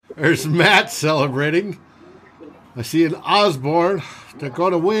There's Matt celebrating. I see an Osborne. They're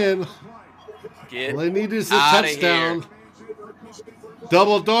going to win. All they need is a touchdown.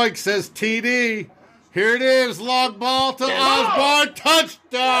 Double doink says TD. Here it is. Long ball to Osborne.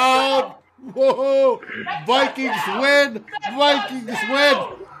 Touchdown. Whoa. Vikings win. Vikings win.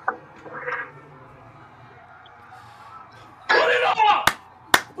 Put it up.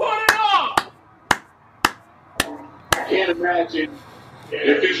 Put it up. I can't imagine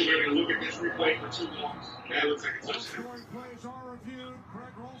the official going to look at this replay for too long. That looks like a touchdown.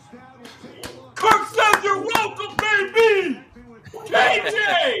 Kirk says you're welcome, baby.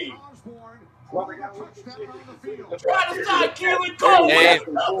 KJ. Try to stop Keelan Cole. Hey.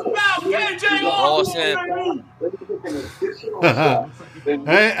 About KJ Awesome.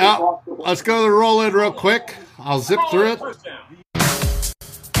 Hey, let's go to the roll in real quick. I'll zip through it.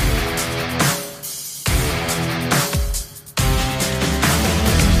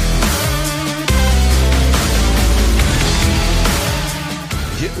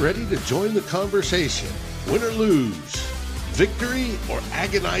 Get ready to join the conversation. Win or lose, victory or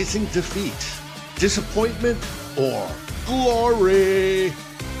agonizing defeat, disappointment or glory.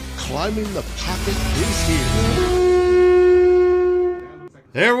 Climbing the Pocket is here.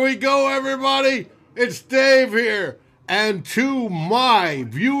 There we go, everybody. It's Dave here. And to my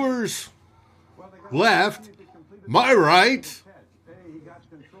viewers left, my right,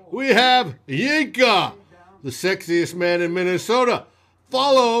 we have Yinka, the sexiest man in Minnesota,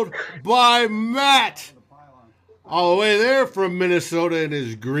 followed by Matt, all the way there from Minnesota in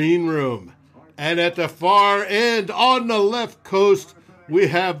his green room. And at the far end, on the left coast, we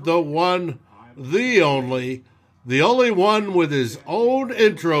have the one, the only one with his own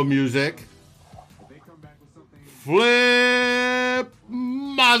intro music, Flip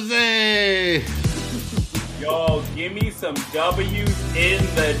Muzzy. Yo, give me some W's in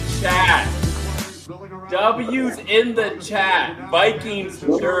the chat. W's in the chat. Vikings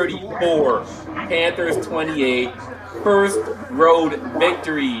 34, Panthers 28. First road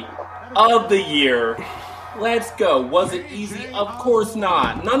victory of the year. Let's go. Was it easy? Of course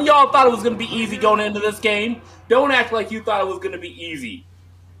not. None of y'all thought it was going to be easy going into this game. Don't act like you thought it was going to be easy.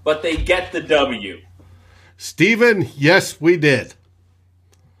 But they get the W. Steven, yes, we did.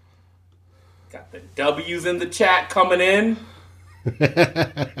 Got the W's in the chat coming in.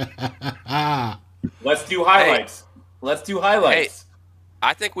 Let's do highlights. Let's do highlights. Hey,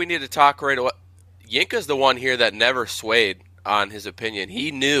 I think we need to talk right away. Yinka's the one here that never swayed on his opinion.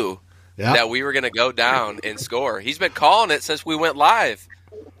 He knew that we were going to go down and score. He's been calling it since we went live,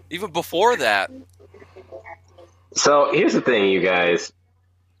 even before that. So here's the thing, you guys.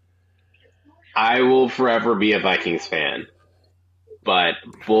 I will forever be a Vikings fan, but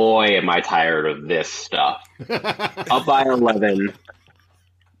boy, am I tired of this stuff. Up by 11,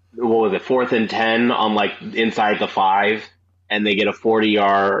 what was it, 4th and 10 on inside the 5, and they get a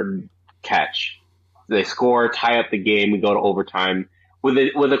 40-yard catch. They score, tie up the game, we go to overtime with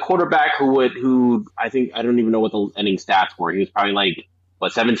a quarterback who I don't even know what the ending stats were. He was probably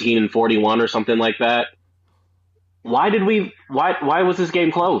 17 and 41 or something like that. Why was this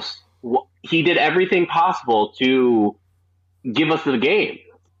game close? He did everything possible to give us the game.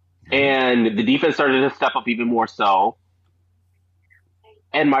 And the defense started to step up even more so.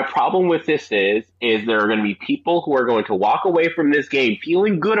 And my problem with this is there are going to be people who are going to walk away from this game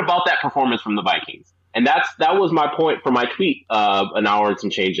feeling good about that performance from the Vikings. And that was my point for my tweet an hour and some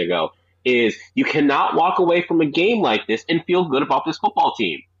change ago, is you cannot walk away from a game like this and feel good about this football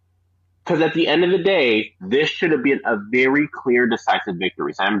team. Because at the end of the day, this should have been a very clear, decisive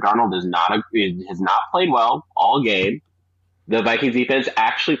victory. Sam Darnold has not played well all game. The Vikings defense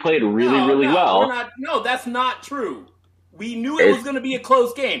actually played really well. No, that's not true. We knew it was going to be a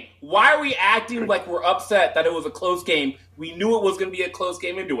close game. Why are we acting like we're upset that it was a close game? We knew it was going to be a close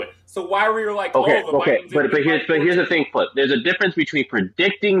game into it. So why were you like, okay? Vikings But here's the thing, Flip. There's a difference between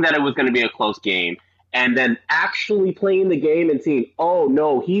predicting that it was going to be a close game and then actually playing the game and seeing, oh,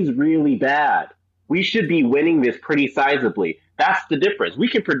 no, he's really bad. We should be winning this pretty sizably. That's the difference. We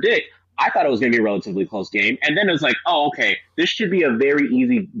can predict. I thought it was going to be a relatively close game. And then it was like, oh, okay, this should be a very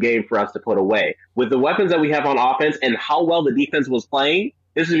easy game for us to put away. With the weapons that we have on offense and how well the defense was playing,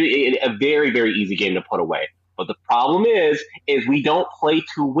 this is a very, very easy game to put away. But the problem is we don't play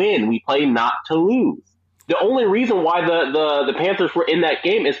to win. We play not to lose. The only reason why the Panthers were in that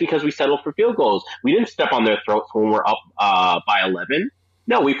game is because we settled for field goals. We didn't step on their throats when we're up by 11.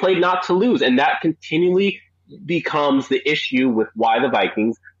 No, we played not to lose, and that continually becomes the issue with why the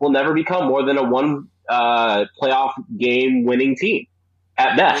Vikings will never become more than a one playoff game winning team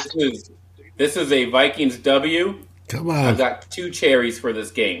at best. This is a Vikings W, Come I've on. got 2 cherries for this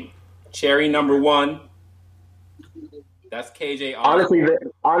game. Cherry number 1. That's KJ Honestly,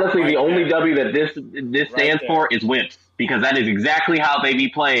 Osborne. the only there. W that this Right stands there. for is whips, because that is exactly how they be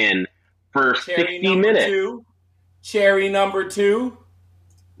playing for Cherry 60 number minutes. 2. Cherry number 2.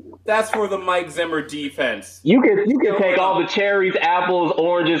 That's for the Mike Zimmer defense. You can take all the cherries, apples,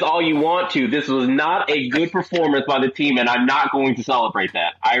 oranges, all you want to. This was not a good performance by the team, and I'm not going to celebrate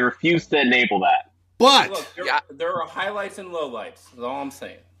that. I refuse to enable that. But Look, there are highlights and lowlights. That's all I'm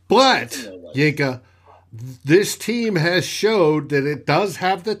saying. But, Yinka, this team has showed that it does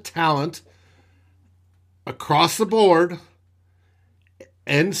have the talent across the board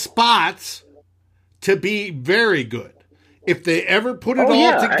and spots to be very good. If they ever put it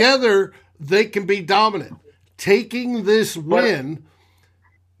all together, they can be dominant. Taking this win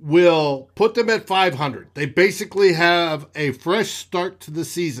will put them at 500. They basically have a fresh start to the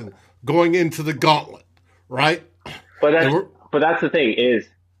season going into the gauntlet, right? But that's the thing is,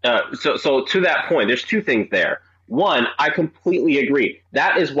 so to that point, there's 2 things there. One, I completely agree.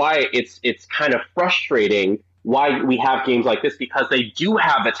 That is why it's kind of frustrating why we have games like this, because they do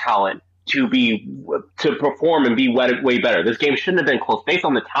have the talent to perform and be way better. This game shouldn't have been close based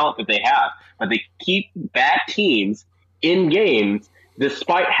on the talent that they have, but they keep bad teams in games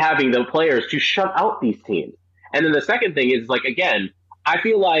despite having the players to shut out these teams. And then the second thing is, like, again, I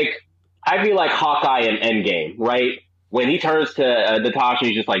feel like Hawkeye in Endgame, right? When he turns to Natasha,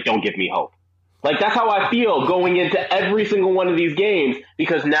 he's just like, "Don't give me hope." Like, that's how I feel going into every single one of these games,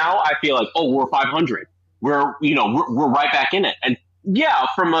 because now I feel like, oh, we're 500. We're right back in it. And yeah,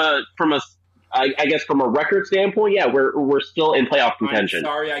 from a record standpoint, yeah, we're still in playoff contention. I'm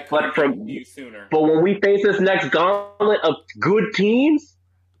sorry I couldn't help you sooner. But when we face this next gauntlet of good teams,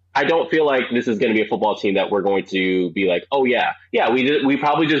 I don't feel like this is going to be a football team that we're going to be like, oh yeah, we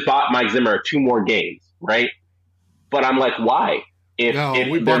probably just bought Mike Zimmer 2 more games, right? But I'm like, why? If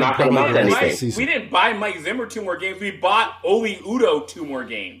they're not going to amount to anything. We didn't buy Mike Zimmer 2 more games. We bought Oli Udoh 2 more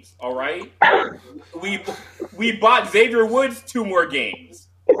games. All right, we bought Xavier Woods 2 more games.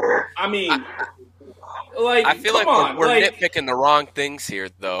 I mean, I feel like we're nitpicking the wrong things here,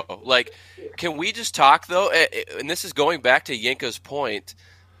 though. Like, can we just talk though? And this is going back to Yinka's point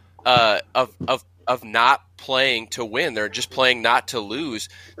of not playing to win. They're just playing not to lose.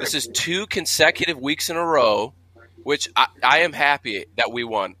 This is 2 consecutive weeks in a row, which I am happy that we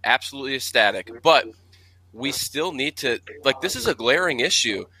won. Absolutely ecstatic. But we still need to – like, this is a glaring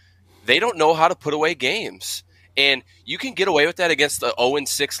issue. They don't know how to put away games. And you can get away with that against the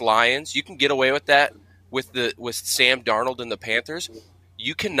 0-6 Lions. You can get away with that with Sam Darnold and the Panthers.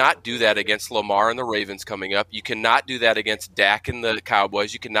 You cannot do that against Lamar and the Ravens coming up. You cannot do that against Dak and the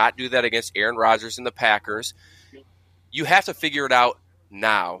Cowboys. You cannot do that against Aaron Rodgers and the Packers. You have to figure it out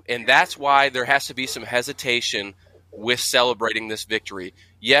now. And that's why there has to be some hesitation with celebrating this victory.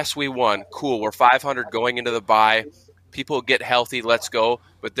 Yes, we won. Cool. We're 500 going into the bye. People get healthy. Let's go.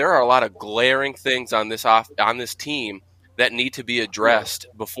 But there are a lot of glaring things on this team that need to be addressed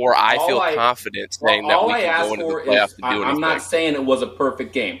before I feel confident saying that we can go into the playoffs to do anything. I'm not saying it was a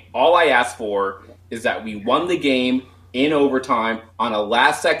perfect game. All I asked for is that we won the game in overtime on a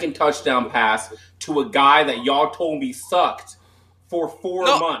last-second touchdown pass to a guy that y'all told me sucked for 4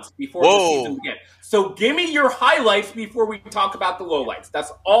 months before the season began. So give me your highlights before we talk about the lowlights.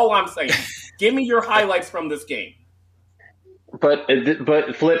 That's all I'm saying. Give me your highlights from this game. But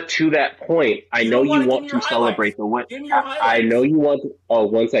Flip, to that point, I know you want to celebrate the win. I know you want to. Oh,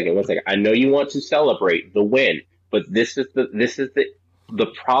 one second. I know you want to celebrate the win, but this is the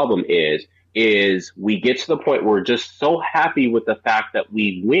problem is we get to the point where we're just so happy with the fact that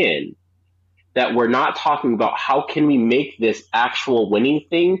we win that we're not talking about how can we make this actual winning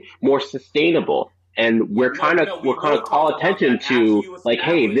thing more sustainable. And we're trying to call attention to, like,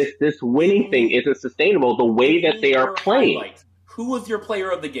 hey, this winning thing isn't sustainable the way that they are playing. Highlights. Who was your player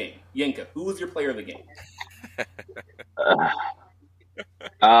of the game? Yinka, who was your player of the game?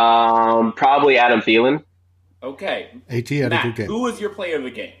 Probably Adam Thielen. Okay. AT had a good game. Who was your player of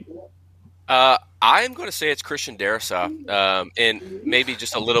the game? I'm going to say it's Christian Darrisaw, and maybe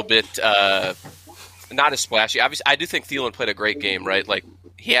just a little bit not as splashy. Obviously, I do think Thielen played a great game, right? Like,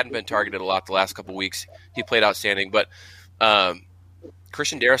 he hadn't been targeted a lot the last couple weeks. He played outstanding, but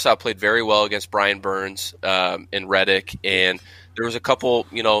Christian Darrisaw played very well against Brian Burns and Reddick, and there was a couple,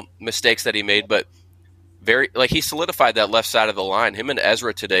 mistakes that he made, but he solidified that left side of the line. Him and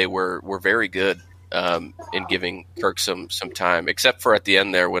Ezra today were very good in giving Kirk some time, except for at the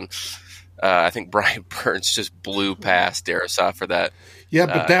end there when I think Brian Burns just blew past Darrisaw for that. Yeah,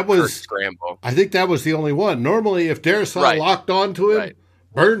 but that was scramble. I think that was the only one. Normally, if Darrisaw locked onto him,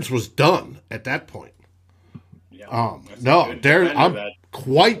 Burns was done at that point. Yeah. No, I'm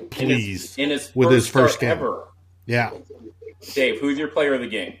quite pleased with his first game. Ever. Yeah. Dave, who's your player of the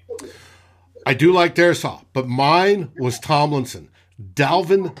game? I do like Darrisaw, but mine was Tomlinson.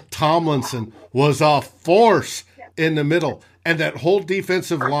 Dalvin Tomlinson was a force in the middle. And that whole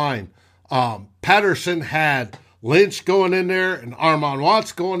defensive line, Patterson had Lynch going in there and Armon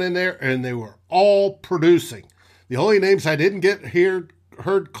Watts going in there, and they were all producing. The only names I didn't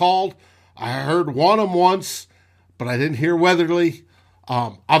heard called, I heard Wanham once, but I didn't hear Weatherly.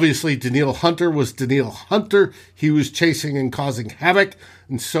 Obviously, Danielle Hunter was Danielle Hunter. He was chasing and causing havoc,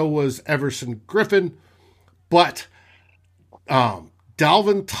 and so was Everson Griffin. But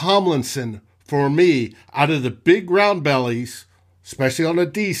Dalvin Tomlinson, for me, out of the big round bellies, especially on the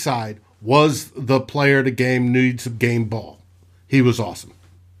D side, was the player the game needs of game ball. He was awesome.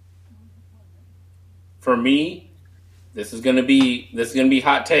 For me, this is gonna be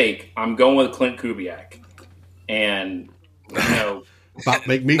hot take. I'm going with Clint Kubiak, and about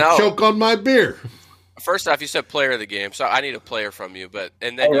make me choke on my beer. First off, you said player of the game, so I need a player from you. But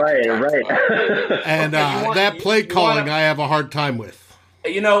and then right. And that play calling, I have a hard time with.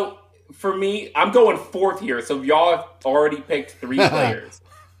 For me, I'm going fourth here. So y'all have already picked 3 players.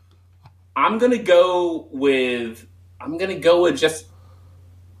 I'm gonna go with just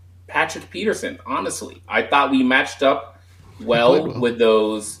Patrick Peterson. Honestly, I thought we matched up well with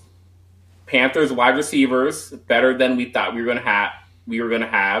those Panthers wide receivers better than we thought we were gonna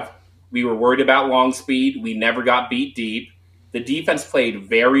have. We were worried about long speed. We never got beat deep. The defense played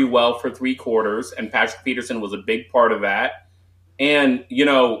very well for 3 quarters, and Patrick Peterson was a big part of that. And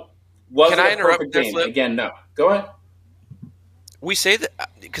was it a perfect game? Again, no. Go ahead. We say that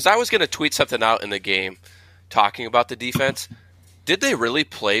because I was going to tweet something out in the game talking about the defense. Did they really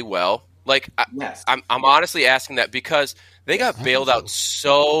play well? Yes. I'm honestly asking that because they got bailed out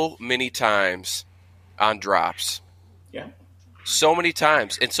so many times on drops. Yeah. So many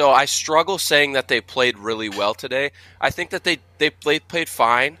times. And so I struggle saying that they played really well today. I think that they played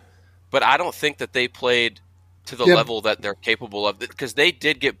fine, but I don't think that they played to the level that they're capable of because they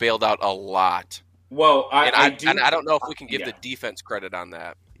did get bailed out a lot. Well, I don't know if we can give the defense credit on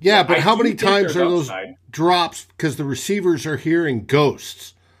that. Yeah, but how many times are those drops because the receivers are hearing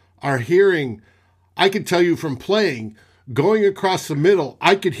ghosts, I can tell you from playing, going across the middle,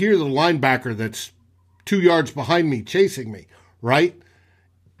 I could hear the linebacker that's 2 yards behind me chasing me, right?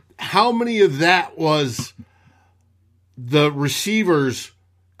 How many of that was the receivers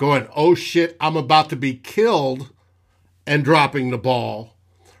going, oh shit, I'm about to be killed, and dropping the ball,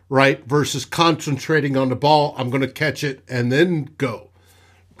 right? Versus concentrating on the ball, I'm going to catch it and then go.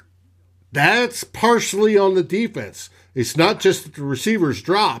 That's partially on the defense. It's not just that the receivers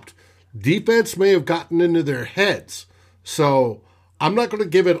dropped. Defense may have gotten into their heads. So I'm not going to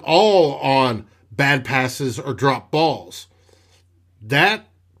give it all on bad passes or drop balls. That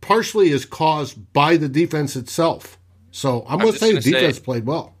partially is caused by the defense itself. So I'm going to say the defense played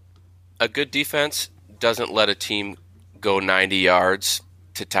well. A good defense doesn't let a team go 90 yards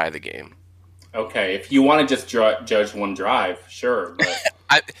to tie the game. Okay, if you want to just judge one drive, sure.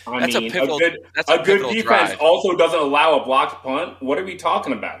 But a good defense drive. Also doesn't allow a blocked punt. What are we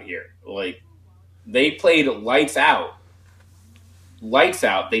talking about here? They played lights out. Lights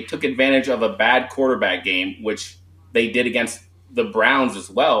out. They took advantage of a bad quarterback game, which they did against the Browns as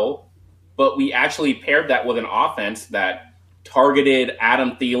well. But we actually paired that with an offense that targeted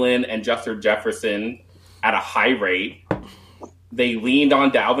Adam Thielen and Justin Jefferson at a high rate. They leaned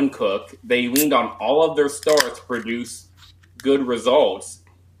on Dalvin Cook. They leaned on all of their stars to produce good results.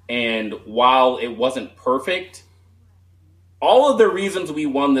 And while it wasn't perfect, all of the reasons we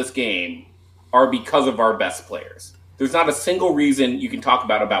won this game are because of our best players. There's not a single reason you can talk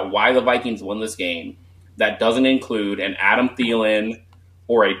about why the Vikings won this game that doesn't include an Adam Thielen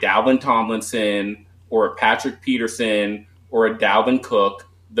or a Dalvin Tomlinson or a Patrick Peterson or a Dalvin Cook.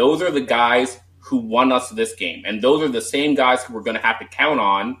 Those are the guys who won us this game. And those are the same guys who we're going to have to count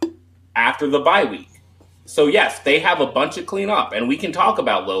on after the bye week. So, yes, they have a bunch of cleanup, and we can talk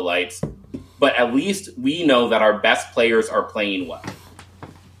about lowlights, but at least we know that our best players are playing well.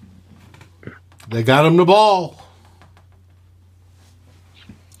 They got him the ball.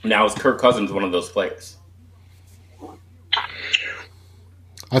 Now, is Kirk Cousins one of those players?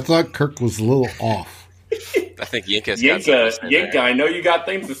 I thought Kirk was a little off. I think Yinka, I know you got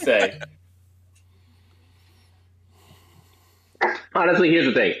things to say. Honestly, here's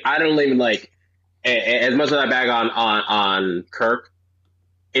the thing. I don't even as much as I bag on Kirk,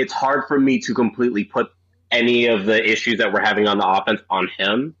 it's hard for me to completely put any of the issues that we're having on the offense on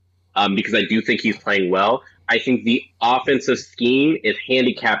him because I do think he's playing well. I think the offensive scheme is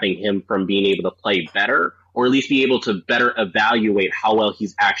handicapping him from being able to play better or at least be able to better evaluate how well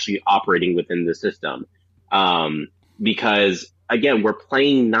he's actually operating within the system. Because again, we're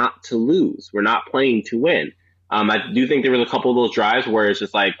playing not to lose. We're not playing to win. I do think there was a couple of those drives where it's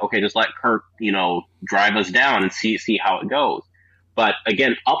just like, okay, just let Kirk, drive us down and see how it goes. But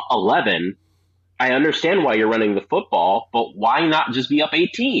again, up 11, I understand why you're running the football, but why not just be up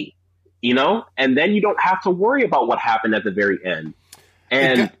 18? And then you don't have to worry about what happened at the very end.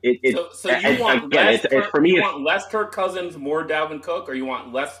 And so you want less Kirk Cousins, more Dalvin Cook, or you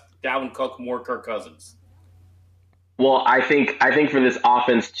want less Dalvin Cook, more Kirk Cousins? Well, I think for this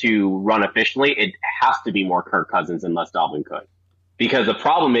offense to run efficiently, it has to be more Kirk Cousins and less Dalvin Cook. Because the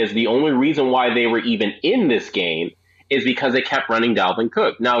problem is the only reason why they were even in this game is because they kept running Dalvin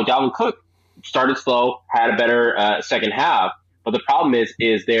Cook. Now, Dalvin Cook started slow, had a better second half, but the problem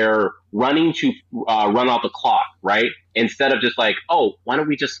is they're running to run out the clock, right? Instead of just like, oh, why don't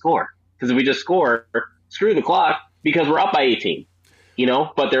we just score? Because if we just score, screw the clock because we're up by 18,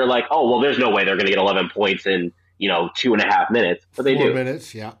 But they're like, oh, well, there's no way they're going to get 11 points in 2.5 minutes, but they do. 4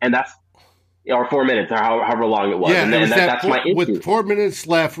 minutes, yeah. And that's, or 4 minutes, or however long it was. Yeah, and that's my issue. With 4 minutes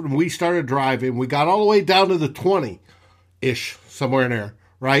left, when we started driving, we got all the way down to the 20-ish, somewhere in there,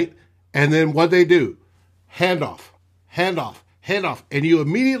 right? And then what they do? Handoff. And you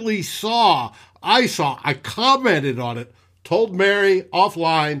immediately I commented on it, told Mary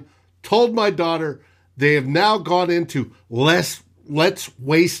offline, told my daughter, they have now gone into let's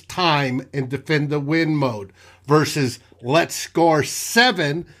waste time and defend the win mode versus let's score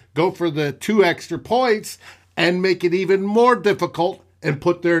 7, go for the 2 extra points and make it even more difficult and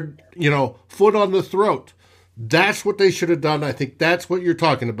put their, foot on the throat. That's what they should have done. I think that's what you're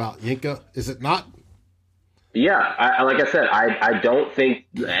talking about, Yinka. Is it not? Yeah, like I said, I don't think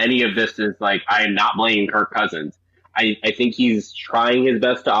any of this is like, I am not blaming Kirk Cousins. I think he's trying his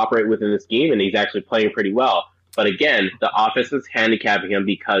best to operate within this game, and he's actually playing pretty well. But again, the offense is handicapping him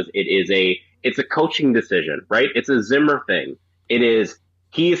because it's a coaching decision, right? It's a Zimmer thing.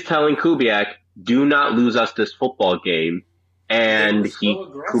 He is telling Kubiak, do not lose us this football game. And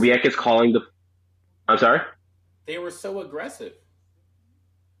Kubiak is calling I'm sorry? They were so aggressive.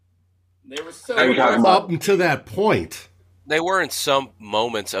 They were so up until that point. They were in some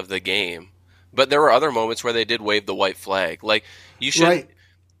moments of the game, but there were other moments where they did wave the white flag. Like you should. Right.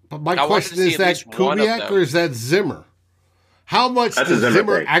 But my question is that Kubiak or is that Zimmer? How much does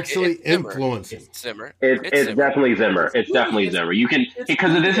Zimmer actually influence him? It's Zimmer. It's definitely Zimmer. It's definitely Zimmer. You can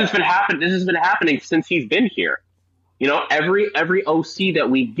because this has been happening. This has been happening since he's been here. Every OC that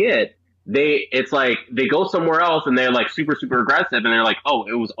we get. It's like they go somewhere else and they're like super, super aggressive and they're like, oh,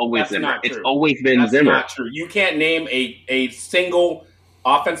 it was always Zimmer. It's always been Zimmer. That's not true. You can't name a single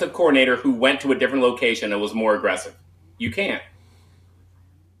offensive coordinator who went to a different location and was more aggressive. You can't.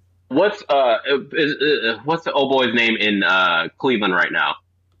 What's the old boy's name in Cleveland right now?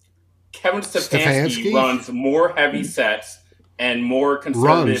 Kevin Stefanski runs more heavy sets and more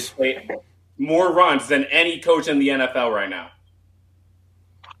conservative more runs than any coach in the NFL right now.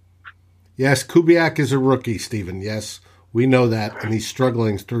 Yes, Kubiak is a rookie, Stephen. Yes, we know that, and he's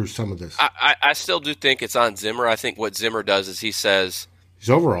struggling through some of this. I still do think it's on Zimmer. I think what Zimmer does is he says he's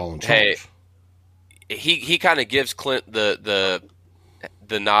overall in charge. Hey, he kind of gives Clint the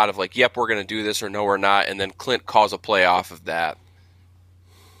nod of like, yep, we're going to do this, or no, we're not, and then Clint calls a play off of that.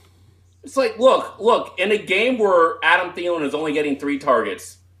 It's like, look, in a game where Adam Thielen is only getting 3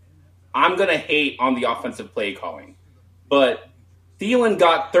 targets, I'm going to hate on the offensive play calling, but Thielen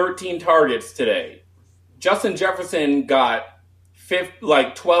got 13 targets today. Justin Jefferson got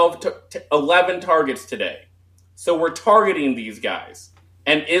 12 to 11 targets today. So we're targeting these guys.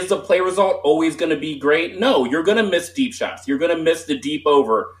 And is the play result always going to be great? No, you're going to miss deep shots. You're going to miss the deep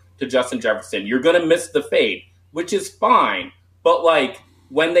over to Justin Jefferson. You're going to miss the fade, which is fine. But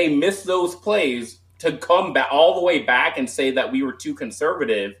when they miss those plays, to come back all the way back and say that we were too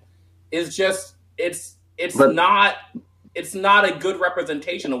conservative is just it's not a good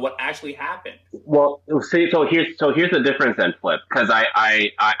representation of what actually happened. Well, see, so here's the difference then, Flip, because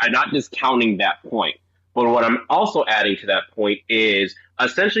I'm not discounting that point. But what I'm also adding to that point is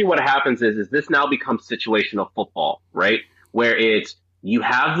essentially what happens is this now becomes situational football, right? Where it's you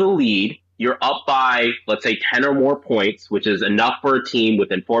have the lead, you're up by, let's say, 10 or more points, which is enough for a team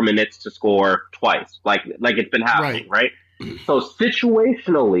within 4 minutes to score twice, like it's been happening, right? So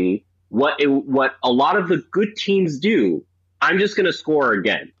situationally, what a lot of the good teams do, I'm just going to score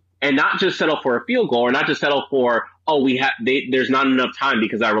again and not just settle for a field goal or not just settle for, there's not enough time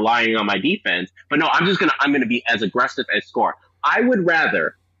because I'm relying on my defense. But no, I'm going to be as aggressive as score. I would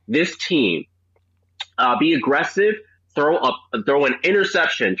rather this team be aggressive, throw an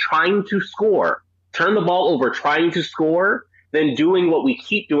interception, trying to score, turn the ball over trying to score than doing what we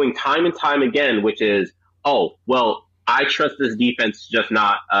keep doing time and time again, which is, oh, well, I trust this defense just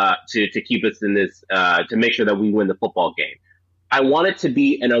not to keep us in this, to make sure that we win the football game. I want it to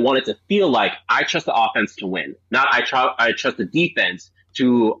be, and I want it to feel like I trust the offense to win, not I trust the defense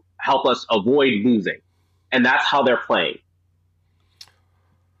to help us avoid losing. And that's how they're playing.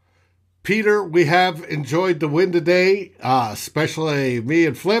 Peter, we have enjoyed the win today, especially me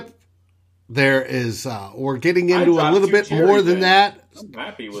and Flip. There is, we're getting into a little bit more than that. I'm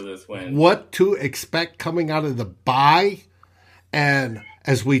happy with this win. What to expect coming out of the bye. And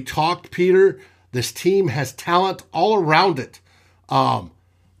as we talked, Peter, this team has talent all around it. On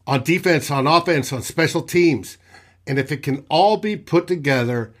defense, on offense, on special teams. And if it can all be put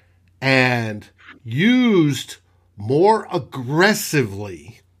together and used more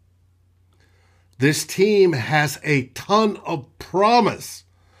aggressively, this team has a ton of promise.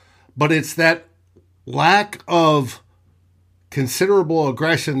 But it's that lack of considerable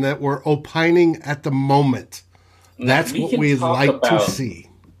aggression that we're opining at the moment. That's what we'd like to see.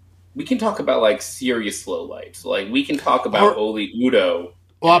 We can talk about, like, serious lowlights. Like, we can talk about Oli Udoh.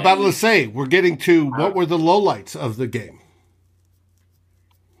 Well, I'm about to say, we're getting to what were the lowlights of the game.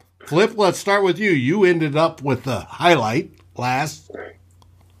 Flip, let's start with you. You ended up with the highlight last.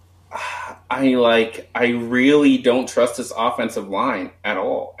 I really don't trust this offensive line at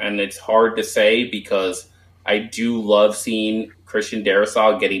all. And it's hard to say because I do love seeing Christian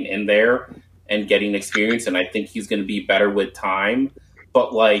Darrisaw getting in there and getting experience, and I think he's going to be better with time.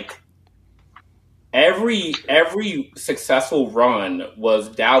 But, like, every successful run was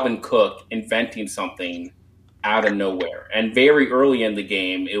Dalvin Cook inventing something out of nowhere. And very early in the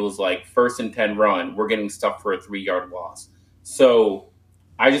game, it was like 1st and 10 run. We're getting stuff for a 3-yard loss. So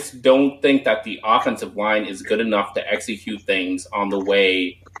I just don't think that the offensive line is good enough to execute things on the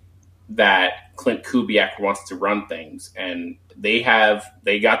way that Clint Kubiak wants to run things. And they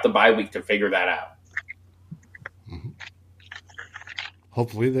got the bye week to figure that out.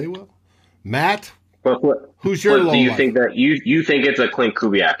 Hopefully they will. Matt, who's your low? Do you think that you think it's a Clint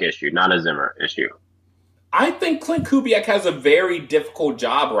Kubiak issue, not a Zimmer issue? I think Clint Kubiak has a very difficult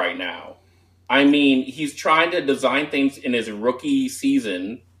job right now. I mean, he's trying to design things in his rookie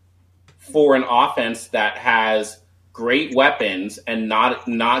season for an offense that has great weapons and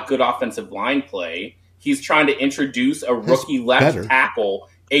not good offensive line play. He's trying to introduce a rookie left tackle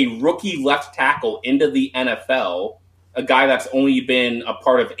into the NFL. A guy that's only been a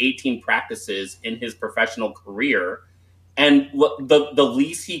part of 18 practices in his professional career. And the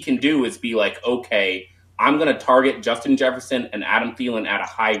least he can do is be like, okay, I'm going to target Justin Jefferson and Adam Thielen at a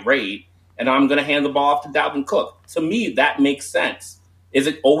high rate, and I'm going to hand the ball off to Dalvin Cook. To me, that makes sense. Is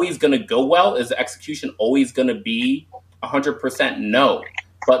it always going to go well? Is the execution always going to be 100%? No.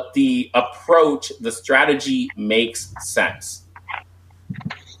 But the approach, the strategy makes sense.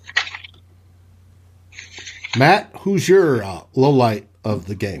 Matt, who's your low light of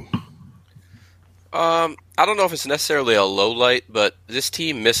the game? I don't know if it's necessarily a low light, but this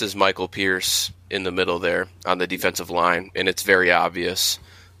team misses Michael Pierce in the middle there on the defensive line, and it's very obvious.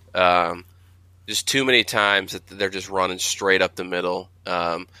 Just too many times that they're just running straight up the middle.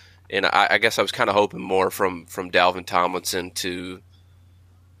 And I guess I was kind of hoping more from Dalvin Tomlinson to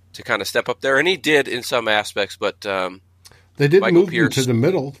kind of step up there, and he did in some aspects, but they didn't Michael move Pierce, him to the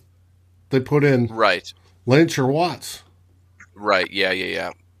middle. They put in right. Lynch or Watts. Right,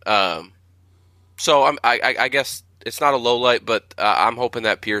 yeah. So I guess it's not a low light, but I'm hoping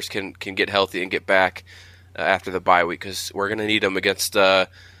that Pierce can get healthy and get back after the bye week because we're going to need him against,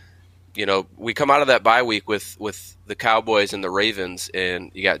 we come out of that bye week with the Cowboys and the Ravens, and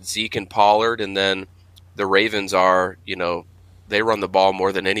you got Zeke and Pollard, and then the Ravens are, they run the ball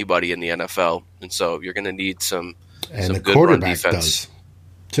more than anybody in the NFL, and so you're going to need some the good quarterback run defense. Does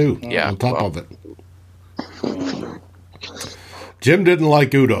too, on top of it. Jim didn't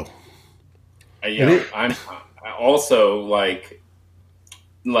like Udoh. I'm also like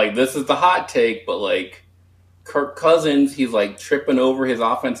this is the hot take, but like Kirk Cousins, he's like tripping over his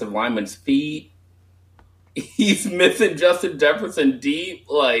offensive lineman's feet. He's missing Justin Jefferson deep.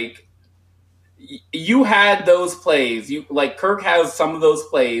 Like you had those plays. Kirk has some of those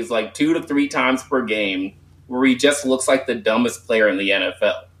plays like 2 to 3 times per game where he just looks like the dumbest player in the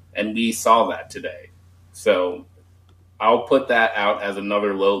NFL, and we saw that today. So I'll put that out as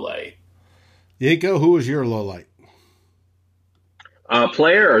another low light. Yinko, who was your low light?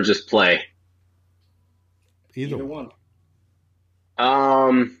 Player or just play? Either one.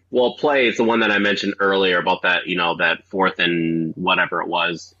 Well, play is the one that I mentioned earlier about that, that 4th and whatever it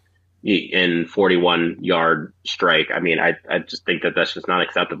was. in 41-yard strike. I mean, I just think that that's just not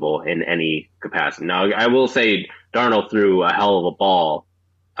acceptable in any capacity. Now, I will say Darnold threw a hell of a ball.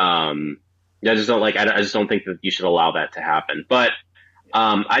 I just don't think that you should allow that to happen. But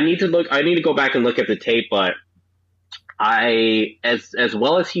I need to go back and look at the tape, but as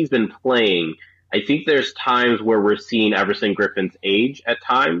well as he's been playing, I think there's times where we're seeing Everson Griffen's age at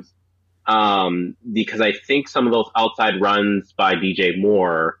times. Because I think some of those outside runs by DJ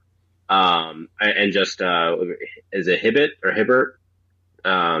Moore, and just, is it Hibbert?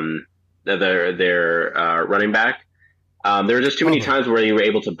 Their running back. There were just too many times where you were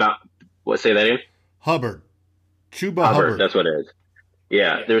able to say that again? Hubbard. Chuba Hubbard. That's what it is.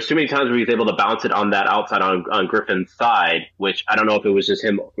 Yeah, there was too many times where he was able to bounce it on that outside on Griffin's side, which I don't know if it was just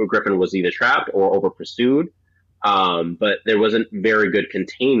him or Griffin was either trapped or over pursued. But there wasn't very good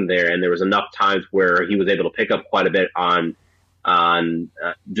contained there, and there was enough times where he was able to pick up quite a bit on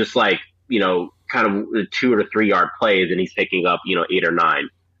just like, kind of 2 or 3 yard plays, and he's picking up 8 or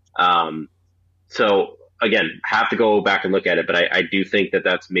 9. So again, have to go back and look at it, but I do think that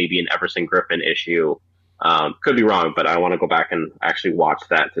that's maybe an Everson Griffin issue. Could be wrong, but I want to go back and actually watch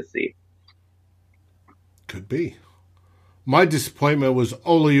that to see. Could be. My disappointment was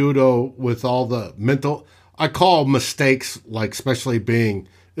Oli Udoh with all the mental. I call mistakes, like especially being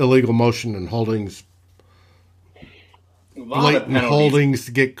illegal motion and holdings, blatant holdings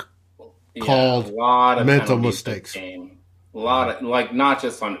to get called, a lot of mental mistakes. A lot of, not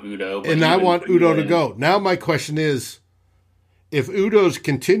just on Udoh. And I want Udoh to go. Now my question is, if Udoh's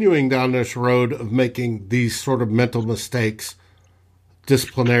continuing down this road of making these sort of mental mistakes,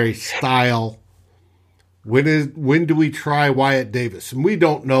 disciplinary style, when do we try Wyatt Davis? And we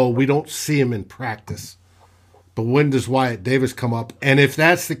don't know. We don't see him in practice. But when does Wyatt Davis come up? And if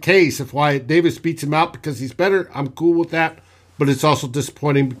that's the case, if Wyatt Davis beats him out because he's better, I'm cool with that. But it's also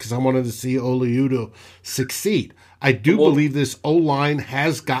disappointing because I wanted to see Oli Udoh succeed. I do believe this O-line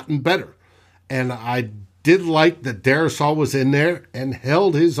has gotten better. And I did like that Darrisaw was in there and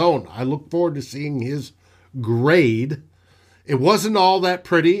held his own. I look forward to seeing his grade. It wasn't all that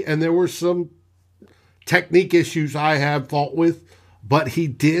pretty, and there were some technique issues I have fault with, but he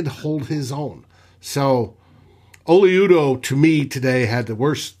did hold his own. So Oli Udoh, to me, today had the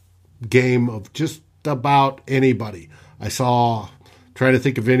worst game of just about anybody. Trying to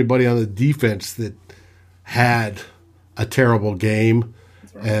think of anybody on the defense that had a terrible game.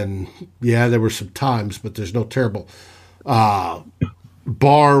 And, yeah, there were some times, but there's no terrible.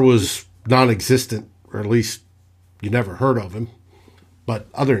 Barr was non-existent, or at least you never heard of him. But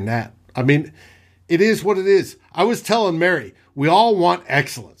other than that, I mean, it is what it is. I was telling Mary, we all want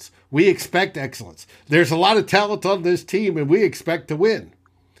excellence. We expect excellence. There's a lot of talent on this team, and we expect to win.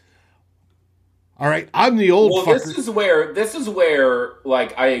 All right, I'm the old fucker. This is where,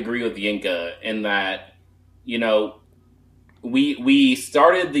 like, I agree with Yinka in that, we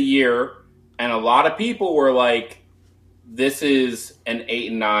started the year, and a lot of people were like, this is an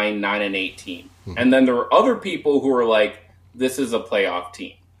 8-9, 9-8 team. Mm-hmm. And then there were other people who were like, this is a playoff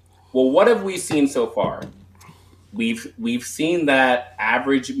team. Well, what have we seen so far? We've seen that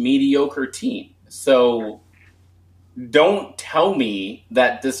average, mediocre team. So don't tell me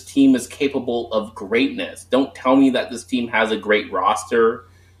that this team is capable of greatness. Don't tell me that this team has a great roster.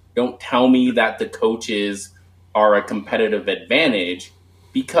 Don't tell me that the coaches are a competitive advantage,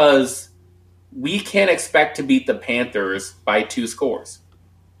 because we can't expect to beat the Panthers by 2 scores.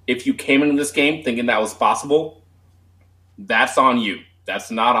 If you came into this game thinking that was possible, that's on you. That's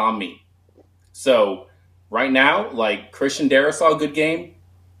not on me. So right now, like, Christian Darrisaw, good game.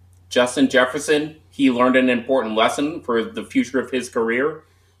 Justin Jefferson, he learned an important lesson for the future of his career.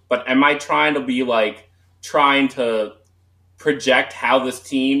 But am I trying to project how this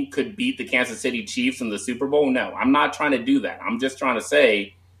team could beat the Kansas City Chiefs in the Super Bowl? No, I'm not trying to do that. I'm just trying to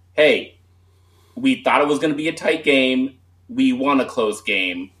say, hey, we thought it was going to be a tight game. We won a close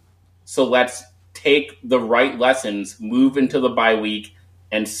game. So let's take the right lessons, move into the bye week,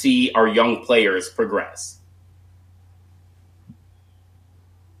 and see our young players progress.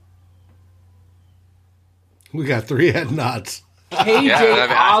 We got 3 head nods. KJ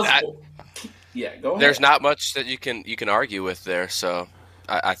Osborne. Yeah, go ahead. There's not much that you can argue with there. So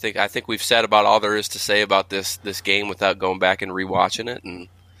I think we've said about all there is to say about this game without going back and rewatching it. And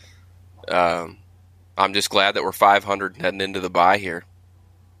I'm just glad that we're 500 heading into the bye here.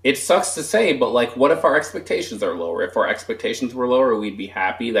 It sucks to say, but like, what if our expectations are lower? If our expectations were lower, we'd be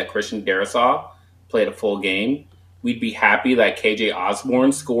happy that Christian Darrisaw played a full game. We'd be happy that KJ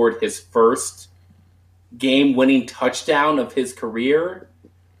Osborne scored his first game-winning touchdown of his career.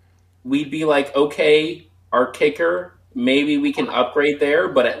 We'd be like, okay, our kicker maybe we can upgrade there,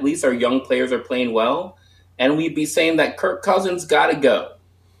 but at least our young players are playing well. And we'd be saying that Kirk Cousins got to go.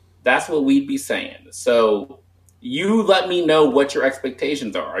 That's what we'd be saying. So you let me know what your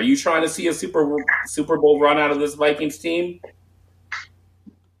expectations are. Are you trying to see a Super Bowl run out of this Vikings team?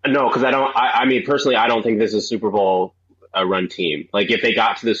 No, because I mean, personally, I don't think this is a Super Bowl run team. Like, if they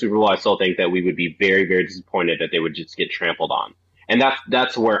got to the Super Bowl, I still think that we would be very, very disappointed that they would just get trampled on. And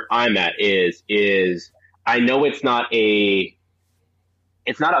that's where I'm at is I know it's not a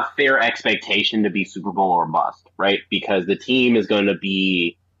fair expectation to be Super Bowl or bust, right? Because the team is going to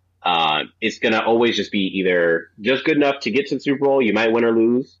be, it's going to always just be either just good enough to get to the Super Bowl, you might win or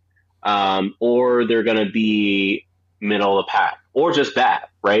lose, or they're going to be middle of the pack or just bad,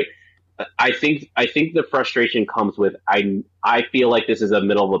 right? I think the frustration comes with I feel like this is a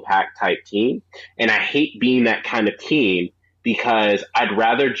middle of the pack type team, and I hate being that kind of team because I'd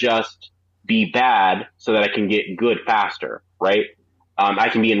rather just be bad so that I can get good faster, right? I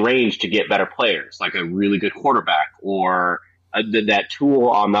can be in range to get better players, like a really good quarterback or that tool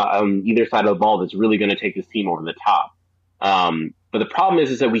on either side of the ball that's really going to take this team over the top. But the problem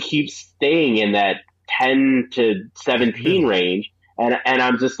is that we keep staying in that 10 to 17 range, and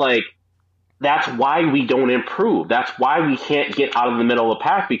I'm just like, that's why we don't improve. That's why we can't get out of the middle of the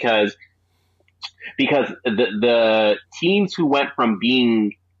pack because the teams who went from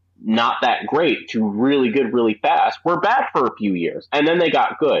being not that great to really good really fast were bad for a few years, and then they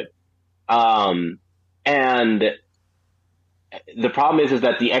got good. And the problem is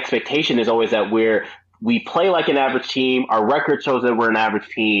that the expectation is always that we play like an average team. Our record shows that we're an average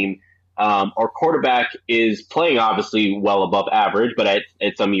team. Our quarterback is playing obviously well above average, but at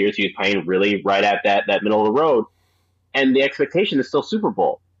some years he was playing really right at that middle of the road. And the expectation is still Super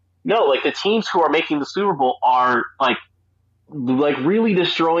Bowl. No, like the teams who are making the Super Bowl are like really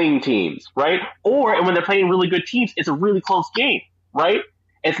destroying teams, right? Or when they're playing really good teams, it's a really close game, right?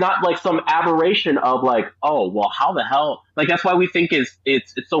 It's not like some aberration of like, oh, well, how the hell? Like that's why we think it's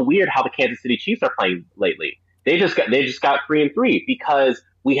so weird how the Kansas City Chiefs are playing lately. They just got 3-3 because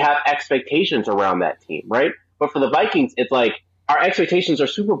we have expectations around that team, right? But for the Vikings, it's like our expectations are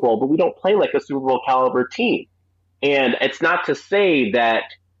Super Bowl, but we don't play like a Super Bowl caliber team. And it's not to say that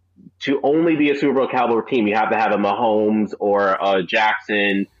to only be a Super Bowl caliber team, you have to have a Mahomes or a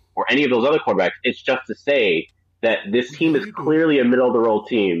Jackson or any of those other quarterbacks. It's just to say that this team is clearly a middle of the road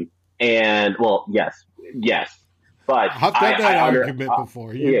team. And well, yes, but I've done that argument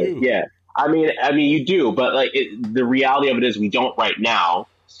before. You do. Yeah. I mean, you do, but like the reality of it is we don't right now.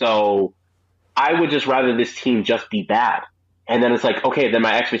 So I would just rather this team just be bad. And then it's like, okay, then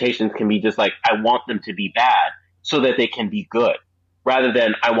my expectations can be just like, I want them to be bad so that they can be good, rather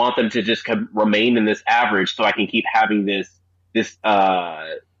than I want them to just remain in this average so I can keep having this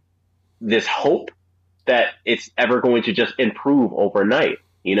hope that it's ever going to just improve overnight,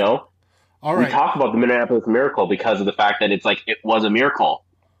 you know? All right. We talk about the Minneapolis Miracle because of the fact that it's like it was a miracle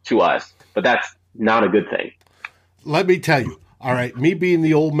to us, but that's not a good thing. Let me tell you. All right, me being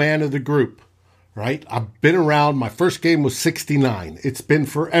the old man of the group, right? I've been around. My first game was 69. It's been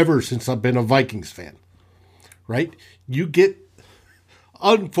forever since I've been a Vikings fan, right?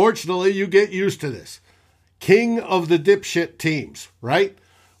 Unfortunately, you get used to this. King of the dipshit teams, right?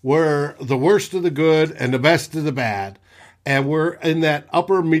 We're the worst of the good and the best of the bad, and we're in that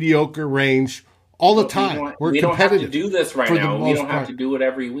upper mediocre range all the time. We're competitive. We don't have to do this right now. We don't have to do it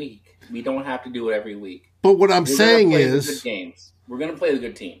every week. But what I'm saying is, we're going to play the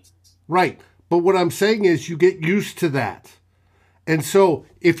good teams. Right. But what I'm saying is you get used to that. And so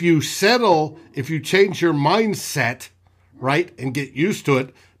if you change your mindset, right, and get used to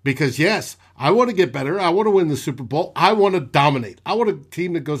it, because yes, I want to get better. I want to win the Super Bowl. I want to dominate. I want a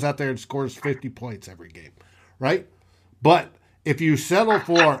team that goes out there and scores 50 points every game, right? But if you settle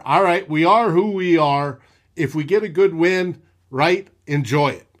for, all right, we are who we are. If we get a good win, right, enjoy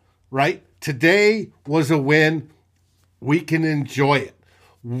it, right? Today was a win. We can enjoy it.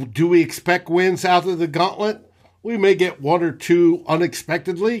 Do we expect wins out of the gauntlet? We may get one or two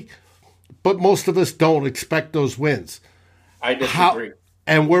unexpectedly, but most of us don't expect those wins. I disagree.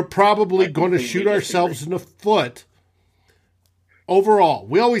 And we're probably going to shoot ourselves in the foot overall.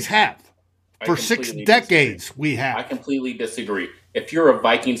 We always have. For 6 decades, we have. I completely disagree. If you're a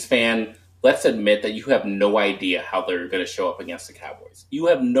Vikings fan, let's admit that you have no idea how they're going to show up against the Cowboys. You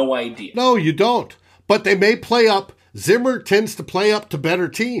have no idea. No, you don't. But they may play up. Zimmer tends to play up to better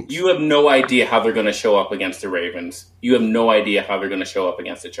teams. You have no idea how they're going to show up against the Ravens. You have no idea how they're going to show up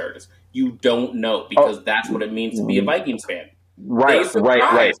against the Chargers. You don't know because that's what it means to be a Vikings fan. Right.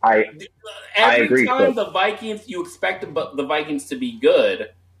 Every time the Vikings, you expect the Vikings to be good.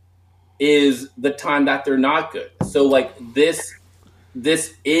 is the time that they're not good. So, like, this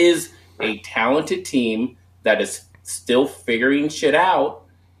is a talented team that is still figuring shit out,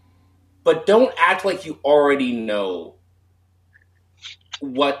 but don't act like you already know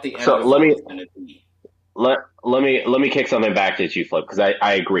what the end is going to be. Let me kick something back at you, Flip, because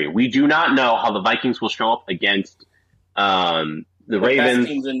I agree. We do not know how the Vikings will show up against the Ravens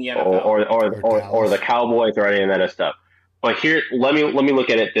or the Cowboys or any of that stuff. But here, let me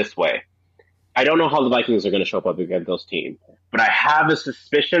look at it this way. I don't know how the Vikings are going to show up against those teams, but I have a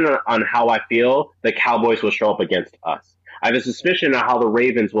suspicion on how I feel the Cowboys will show up against us. I have a suspicion on how the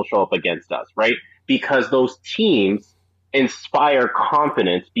Ravens will show up against us, right? Because those teams inspire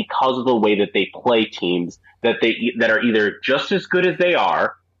confidence because of the way that they play teams that are either just as good as they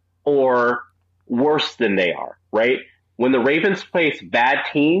are or worse than they are, right? When the Ravens face bad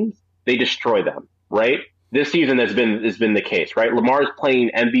teams, they destroy them, right? This season has been the case, right? Lamar is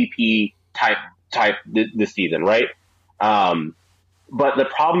playing MVP type this season, right? But the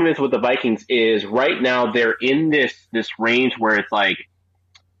problem is with the Vikings is right now they're in this range where it's like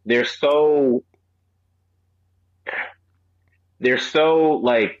they're so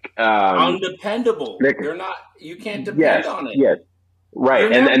like undependable. They're not. You can't depend on it. Yes, right.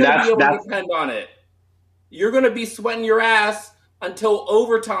 You're not going to be able to depend on it. You're going to be sweating your ass until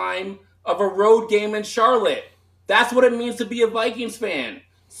overtime of a road game in Charlotte. That's what it means to be a Vikings fan.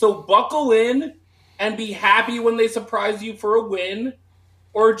 So buckle in and be happy when they surprise you for a win,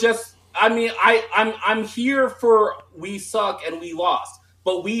 or just. I mean, I'm here for we suck and we lost,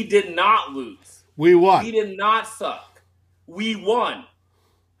 but we did not lose. We won. We did not suck. We won.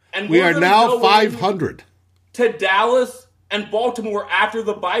 And we are now 500. To Dallas and Baltimore after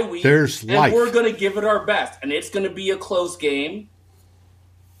the bye week. There's life. And we're going to give it our best. And it's going to be a close game.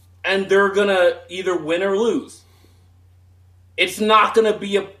 And they're going to either win or lose. It's not going to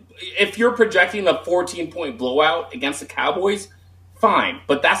be if you're projecting a 14-point blowout against the Cowboys, fine.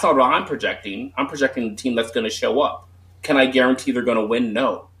 But that's not what I'm projecting. I'm projecting the team that's going to show up. Can I guarantee they're going to win?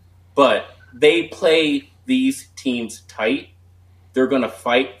 No. But they play these teams tight. They're going to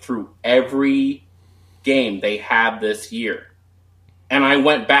fight through every game they have this year. And I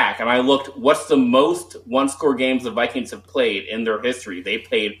went back and I looked, what's the most one-score games the Vikings have played in their history? They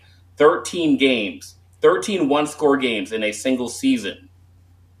played 13 games, 13 one-score games in a single season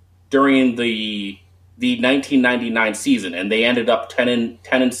during the 1999 season, and they ended up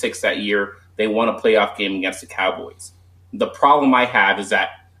 10-6 that year. They won a playoff game against the Cowboys. The problem I have is that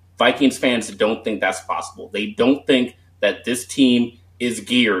Vikings fans don't think that's possible. They don't think that this team is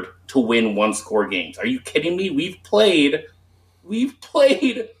geared to win one-score games. Are you kidding me? We've played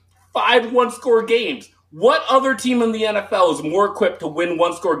 5 one-score games. What other team in the NFL is more equipped to win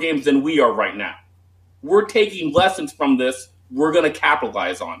one-score games than we are right now? We're taking lessons from this. We're going to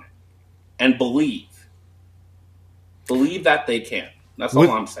capitalize on it. And believe that they can. That's all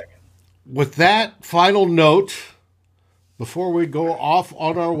I'm saying. With that final note, before we go off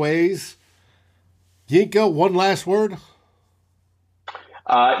on our ways, Yinka, one last word?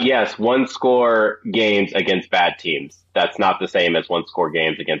 Yes, one-score games against bad teams. That's not the same as one-score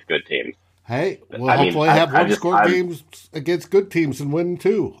games against good teams. Hey, we'll hopefully have one-score games against good teams and win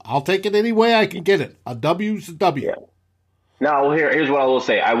too. I'll take it any way I can get it. A W's a W. Yeah. Now, here's what I will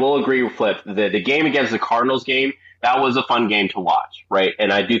say. I will agree with Flip. The game against the Cardinals game, that was a fun game to watch, right?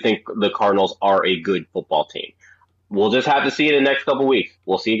 And I do think the Cardinals are a good football team. We'll just have to see it in the next couple of weeks.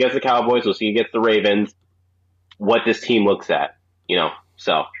 We'll see against the Cowboys. We'll see against the Ravens what this team looks at,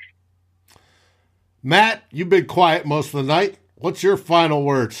 so. Matt, you've been quiet most of the night. What's your final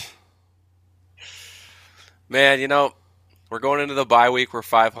words? Man, we're going into the bye week. We're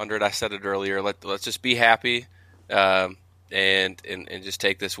 500. I said it earlier. Let's just be happy and just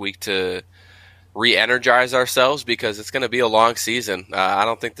take this week to re-energize ourselves because it's going to be a long season. I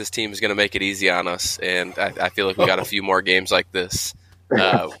don't think this team is going to make it easy on us, and I feel like we got a few more games like this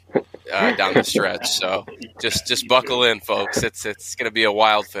down the stretch. So just buckle in, folks. It's going to be a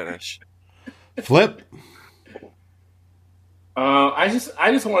wild finish. Flip. I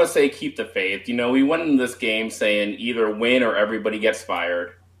just want to say keep the faith. We went in this game saying either win or everybody gets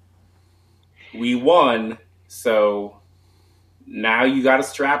fired. We won, so now you got to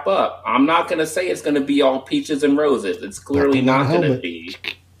strap up. I'm not going to say it's going to be all peaches and roses. It's clearly not going to be.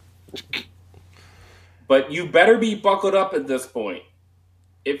 But you better be buckled up at this point.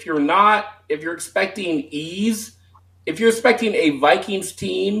 If you're expecting ease, if you're expecting a Vikings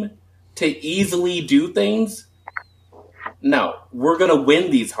team to easily do things, no, we're going to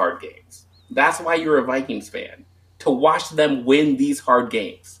win these hard games. That's why you're a Vikings fan, to watch them win these hard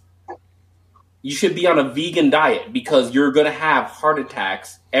games. you should be on a vegan diet because you're going to have heart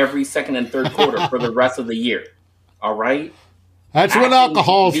attacks every second and third quarter for the rest of the year. All right? That's what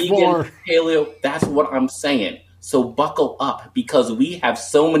alcohol's vegan, for. Paleo, that's what I'm saying. So buckle up because we have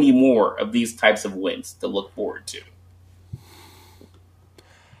so many more of these types of wins to look forward to.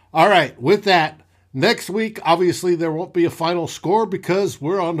 All right, with that, next week, obviously, there won't be a final score because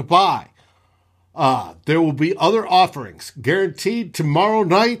we're on the bye. There will be other offerings. Guaranteed tomorrow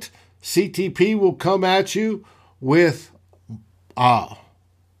night, CTP will come at you with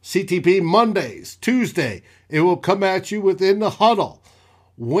CTP Mondays. Tuesday, it will come at you within the huddle.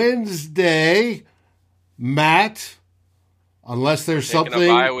 Wednesday, Matt, unless there's something. Taking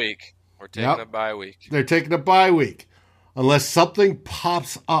a bye week. We're taking a bye week. They're taking a bye week. Unless something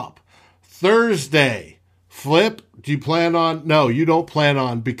pops up. Thursday, Flip, do you plan on? No, you don't plan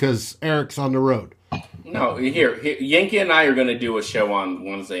on because Eric's on the road. No, here Yankee and I are going to do a show on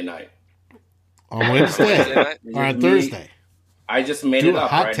Wednesday night. On Wednesday? Or on Thursday? I just made it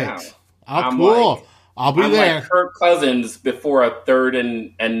up right now. Oh, cool. Like, I'll be there. Like Kirk Cousins before a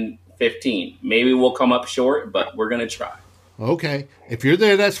 3rd and 15. Maybe we'll come up short, but we're going to try. Okay. If you're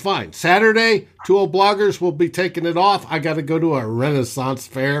there, that's fine. Saturday, 2 old bloggers will be taking it off. I got to go to a Renaissance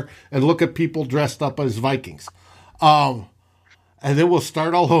fair and look at people dressed up as Vikings. And then we'll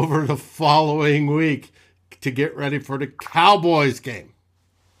start all over the following week to get ready for the Cowboys game.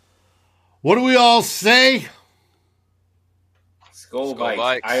 What do we all say? Skol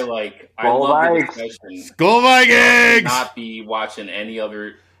Vikes. I Skol love the Vikes. discussion. Skol Vikings! Not be watching any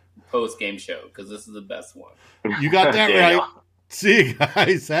other post-game show because this is the best one. You got that right. See you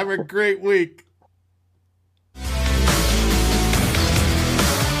guys. Have a great week.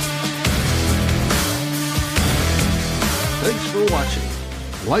 Thanks for watching.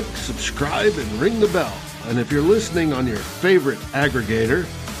 Like, subscribe, and ring the bell. And if you're listening on your favorite aggregator,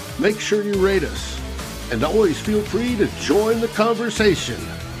 make sure you rate us. And always feel free to join the conversation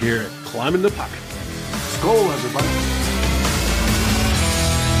here at Climbing the Pocket. Skol, everybody.